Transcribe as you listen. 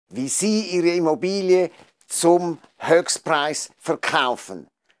wie Sie Ihre Immobilie zum Höchstpreis verkaufen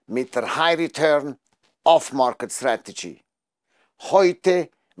mit der High Return Off-Market Strategy. Heute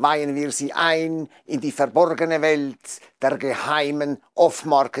weihen wir Sie ein in die verborgene Welt der geheimen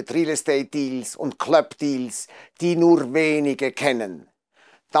Off-Market Real Estate Deals und Club Deals, die nur wenige kennen.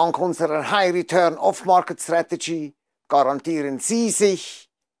 Dank unserer High Return Off-Market Strategy garantieren Sie sich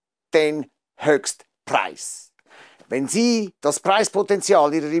den Höchstpreis. Wenn Sie das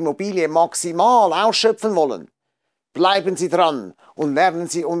Preispotenzial Ihrer Immobilie maximal ausschöpfen wollen, bleiben Sie dran und lernen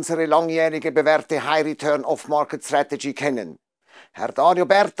Sie unsere langjährige bewährte High Return Off-Market Strategy kennen. Herr Dario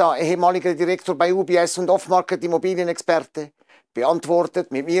Berta, ehemaliger Direktor bei UBS und Off-Market Immobilienexperte,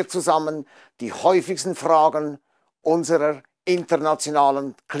 beantwortet mit mir zusammen die häufigsten Fragen unserer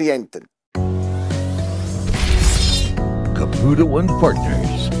internationalen Klienten. Caputo and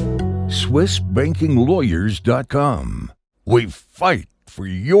Partners, SwissBankingLawyers.com. We fight for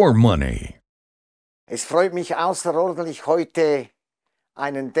your money. Es freut mich außerordentlich, heute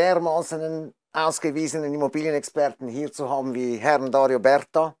einen dermaßen ausgewiesenen Immobilienexperten hier zu haben wie Herrn Dario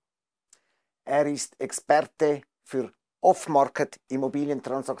Berta. Er ist Experte für Off-Market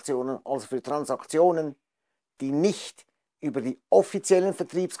Immobilientransaktionen, also für Transaktionen, die nicht über die offiziellen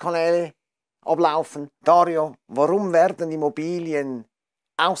Vertriebskanäle ablaufen. Dario, warum werden Immobilien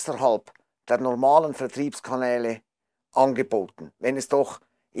außerhalb der normalen Vertriebskanäle angeboten, wenn es doch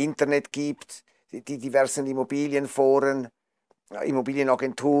Internet gibt, die diversen Immobilienforen,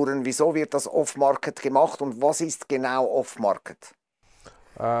 Immobilienagenturen? Wieso wird das Off-Market gemacht und was ist genau Off-Market?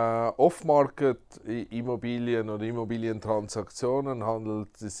 Off-Market-Immobilien oder Immobilientransaktionen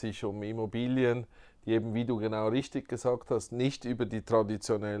handelt es sich um Immobilien, die eben, wie du genau richtig gesagt hast, nicht über die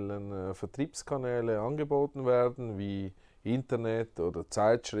traditionellen Vertriebskanäle angeboten werden, wie Internet oder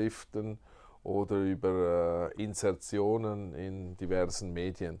Zeitschriften oder über Insertionen in diversen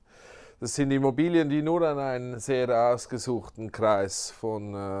Medien. Das sind Immobilien, die nur an einen sehr ausgesuchten Kreis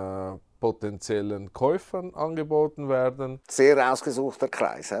von potenziellen Käufern angeboten werden. Sehr ausgesuchter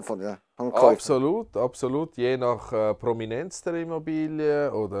Kreis von Käufern. Absolut, absolut. Je nach Prominenz der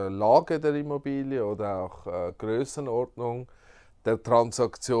Immobilie oder Lage der Immobilie oder auch Größenordnung der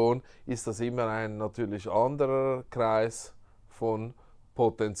Transaktion ist das immer ein natürlich anderer Kreis von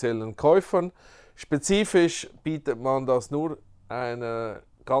potenziellen Käufern. Spezifisch bietet man das nur einer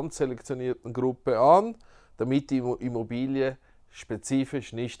ganz selektionierten Gruppe an, damit die Immobilie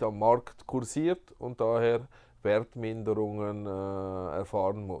spezifisch nicht am Markt kursiert und daher Wertminderungen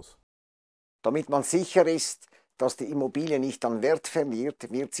erfahren muss. Damit man sicher ist, dass die Immobilie nicht an Wert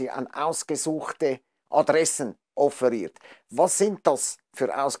verliert, wird sie an ausgesuchte Adressen offeriert. Was sind das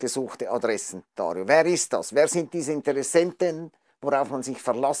für ausgesuchte Adressen, Dario? Wer ist das? Wer sind diese Interessenten, worauf man sich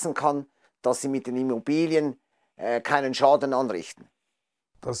verlassen kann, dass sie mit den Immobilien keinen Schaden anrichten?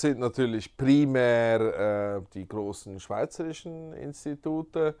 Das sind natürlich primär die großen schweizerischen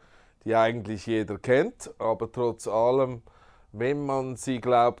Institute, die eigentlich jeder kennt, aber trotz allem, wenn man sie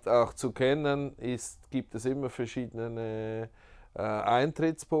glaubt auch zu kennen, gibt es immer verschiedene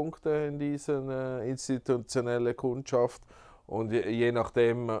Eintrittspunkte in diese institutionelle Kundschaft und je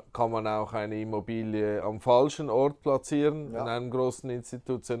nachdem kann man auch eine Immobilie am falschen Ort platzieren, in einem großen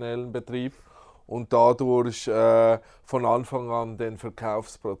institutionellen Betrieb und dadurch von Anfang an den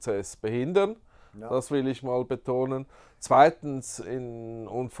Verkaufsprozess behindern. Ja. Das will ich mal betonen. Zweitens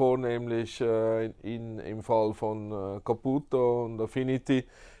und vornehmlich im Fall von Caputo und Affinity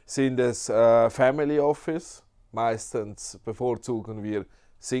sind es Family Office. Meistens bevorzugen wir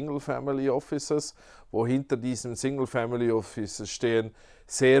Single Family Offices, wo hinter diesen Single Family Offices stehen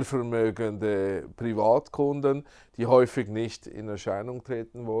sehr vermögende Privatkunden, die häufig nicht in Erscheinung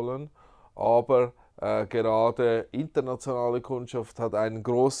treten wollen. Aber gerade internationale Kundschaft hat einen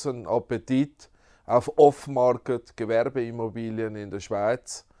großen Appetit auf Off-Market Gewerbeimmobilien in der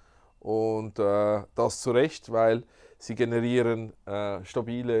Schweiz und das zu Recht, weil sie generieren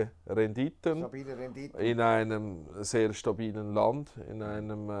stabile Renditen in einem sehr stabilen Land, in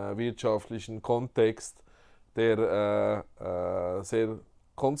einem wirtschaftlichen Kontext, der sehr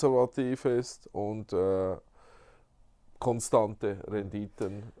konservativ ist und konstante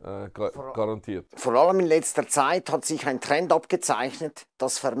Renditen garantiert. Vor allem in letzter Zeit hat sich ein Trend abgezeichnet,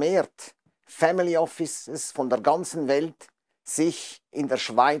 dass vermehrt Family Offices von der ganzen Welt sich in der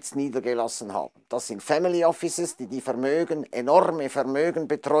Schweiz niedergelassen haben. Das sind Family Offices, die enorme Vermögen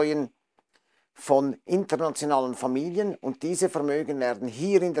betreuen von internationalen Familien und diese Vermögen werden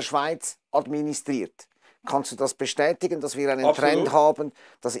hier in der Schweiz administriert. Kannst du das bestätigen, dass wir einen Trend haben,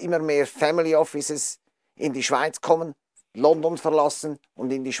 dass immer mehr Family Offices in die Schweiz kommen, London verlassen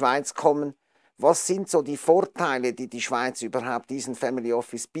und in die Schweiz kommen? Was sind so die Vorteile, die die Schweiz überhaupt diesen Family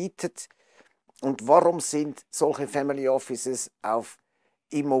Office bietet? Und warum sind solche Family Offices auf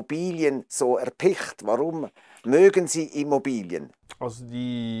Immobilien so erpicht? Warum mögen Sie Immobilien? Also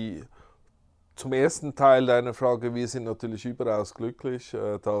zum ersten Teil deiner Frage, wir sind natürlich überaus glücklich,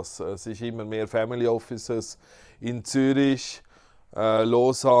 dass sich immer mehr Family Offices in Zürich,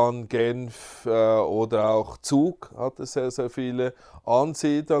 Lausanne, Genf oder auch Zug hat es sehr, sehr viele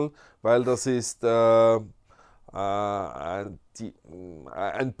ansiedeln, weil das ist ein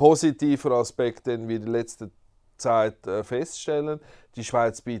positiver Aspekt, den wir die letzte Zeit feststellen. Die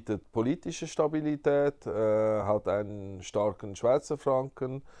Schweiz bietet politische Stabilität, hat einen starken Schweizer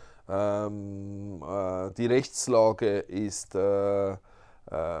Franken. Die Rechtslage ist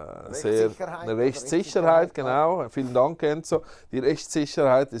Rechtssicherheit, genau. Vielen Dank, Enzo. Die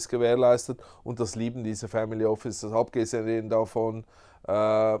Rechtssicherheit ist gewährleistet und das lieben diese Family Offices, abgesehen davon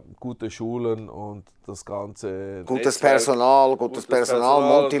gute Schulen und das ganze gutes Personal,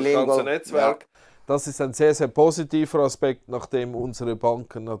 multilingual. Das ganze Netzwerk. Ja. Das ist ein sehr, sehr positiver Aspekt, nachdem unsere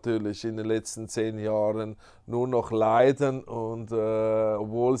Banken natürlich in den letzten 10 Jahren nur noch leiden und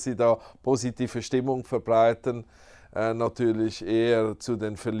obwohl sie da positive Stimmung verbreiten, natürlich eher zu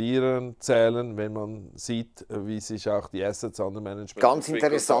den Verlierern zählen, wenn man sieht, wie sich auch die Assets under Management ganz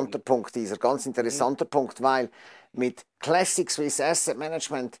interessanter Punkt, ganz interessanter Punkt, weil mit Classic Swiss Asset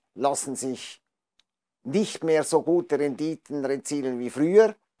Management lassen sich nicht mehr so gute Renditen erzielen wie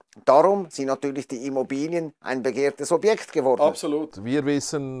früher. Darum sind natürlich die Immobilien ein begehrtes Objekt geworden. Absolut. Wir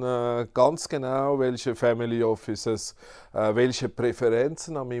wissen ganz genau, welche Family Offices welche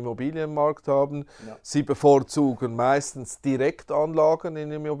Präferenzen am Immobilienmarkt haben. Ja. Sie bevorzugen meistens Direktanlagen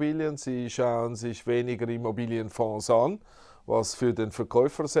in Immobilien. Sie schauen sich weniger Immobilienfonds an, was für den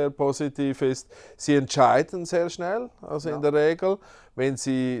Verkäufer sehr positiv ist. Sie entscheiden sehr schnell, also in der Regel, wenn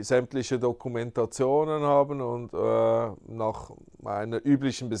sie sämtliche Dokumentationen haben und nach einer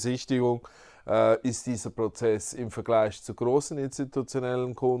üblichen Besichtigung ist dieser Prozess im Vergleich zu großen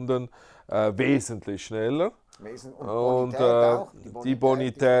institutionellen Kunden wesentlich schneller. Und die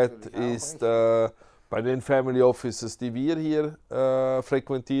Bonität ist bei den Family Offices, die wir hier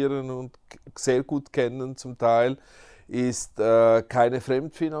frequentieren und sehr gut kennen zum Teil, ist keine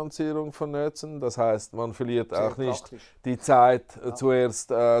Fremdfinanzierung vonnöten. Das heißt, man verliert auch nicht die Zeit, zuerst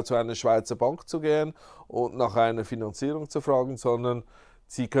zu einer Schweizer Bank zu gehen und nach einer Finanzierung zu fragen, sondern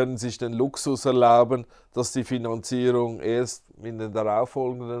sie können sich den Luxus erlauben, dass die Finanzierung erst in den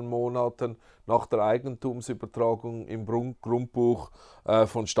darauffolgenden Monaten nach der Eigentumsübertragung im Grundbuch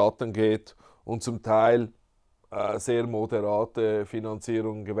vonstatten geht und zum Teil sehr moderate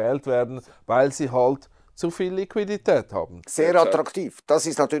Finanzierungen gewählt werden, weil sie halt zu viel Liquidität haben. Sehr attraktiv. Das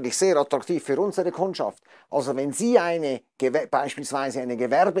ist natürlich sehr attraktiv für unsere Kundschaft. Also wenn Sie beispielsweise eine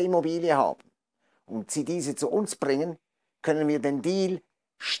Gewerbeimmobilie haben und Sie diese zu uns bringen, können wir den Deal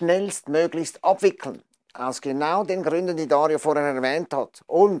schnellstmöglichst abwickeln. Aus genau den Gründen, die Dario vorher erwähnt hat.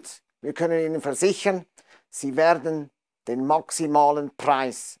 Und wir können Ihnen versichern, Sie werden den maximalen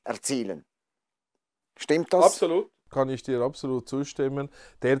Preis erzielen. Stimmt das? Absolut. Kann ich dir absolut zustimmen.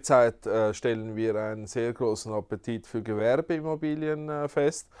 Derzeit stellen wir einen sehr großen Appetit für Gewerbeimmobilien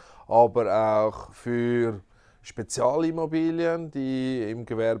fest, aber auch für Spezialimmobilien, die im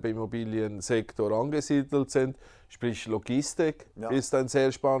Gewerbeimmobiliensektor angesiedelt sind. Sprich Logistik ist ein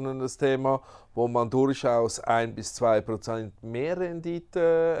sehr spannendes Thema, wo man durchaus 1–2% mehr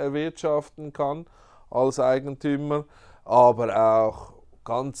Rendite erwirtschaften kann als Eigentümer, aber auch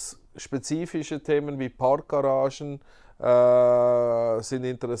ganz spezifische Themen wie Parkgaragen sind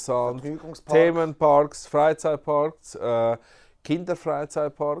interessant, Themenparks, Freizeitparks,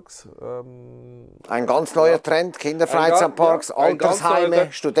 Kinderfreizeitparks. Ein ganz neuer Trend, Kinderfreizeitparks,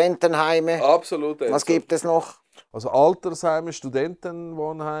 Altersheime, Studentenheime. Absolut. Was gibt es noch? Also Altersheime,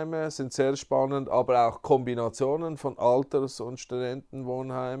 Studentenwohnheime sind sehr spannend, aber auch Kombinationen von Alters- und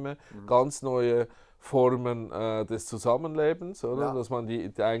Studentenwohnheime, ganz neue Formen des Zusammenlebens, oder? Ja. Dass man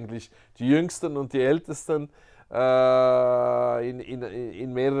eigentlich die Jüngsten und die Ältesten in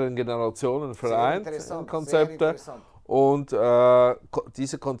mehreren Generationen vereint, Konzepte. Und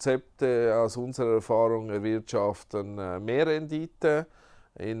diese Konzepte aus unserer Erfahrung erwirtschaften mehr Rendite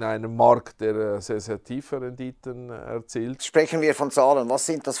in einem Markt, der sehr, sehr tiefe Renditen erzielt. Sprechen wir von Zahlen. Was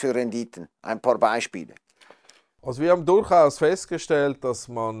sind das für Renditen? Ein paar Beispiele. Also wir haben durchaus festgestellt, dass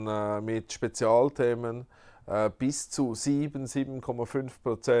man mit Spezialthemen bis zu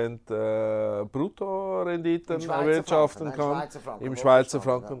 7–7,5% Bruttorenditen erwirtschaften kann. Im Schweizer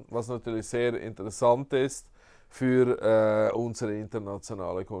Franken, was natürlich sehr interessant ist für unsere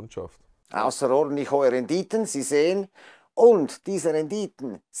internationale Kundschaft. Außerordentlich hohe Renditen, Sie sehen. Und diese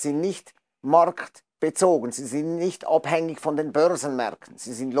Renditen sind nicht marktbezogen. Sie sind nicht abhängig von den Börsenmärkten.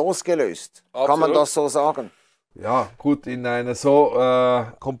 Sie sind losgelöst. Absolut. Kann man das so sagen? Ja, gut, in einer so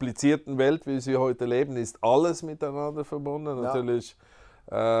komplizierten Welt, wie sie heute leben, ist alles miteinander verbunden, Ja. natürlich.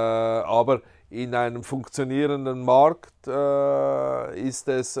 Aber in einem funktionierenden Markt ist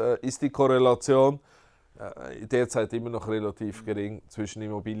die Korrelation derzeit immer noch relativ gering zwischen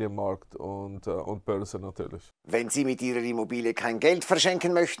Immobilienmarkt und Börse natürlich. Wenn Sie mit Ihrer Immobilie kein Geld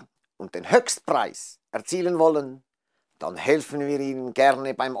verschenken möchten und den Höchstpreis erzielen wollen, dann helfen wir Ihnen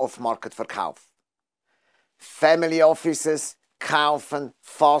gerne beim Off-Market-Verkauf. Family Offices kaufen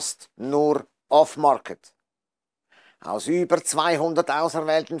fast nur Off-Market. Aus über 200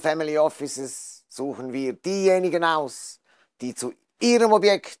 auserwählten Family Offices suchen wir diejenigen aus, die zu Ihrem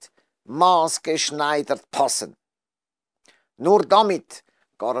Objekt maßgeschneidert passen. Nur damit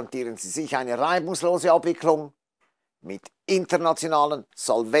garantieren Sie sich eine reibungslose Abwicklung mit internationalen,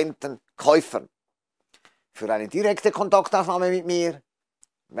 solventen Käufern. Für eine direkte Kontaktaufnahme mit mir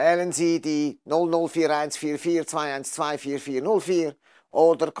wählen Sie die 00414421244404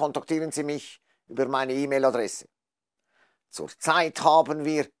 oder kontaktieren Sie mich über meine E-Mail-Adresse. Zurzeit haben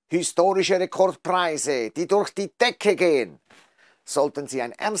wir historische Rekordpreise, die durch die Decke gehen. Sollten Sie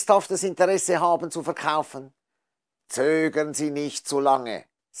ein ernsthaftes Interesse haben zu verkaufen, zögern Sie nicht zu lange.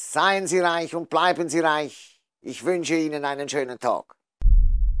 Seien Sie reich und bleiben Sie reich. Ich wünsche Ihnen einen schönen Tag.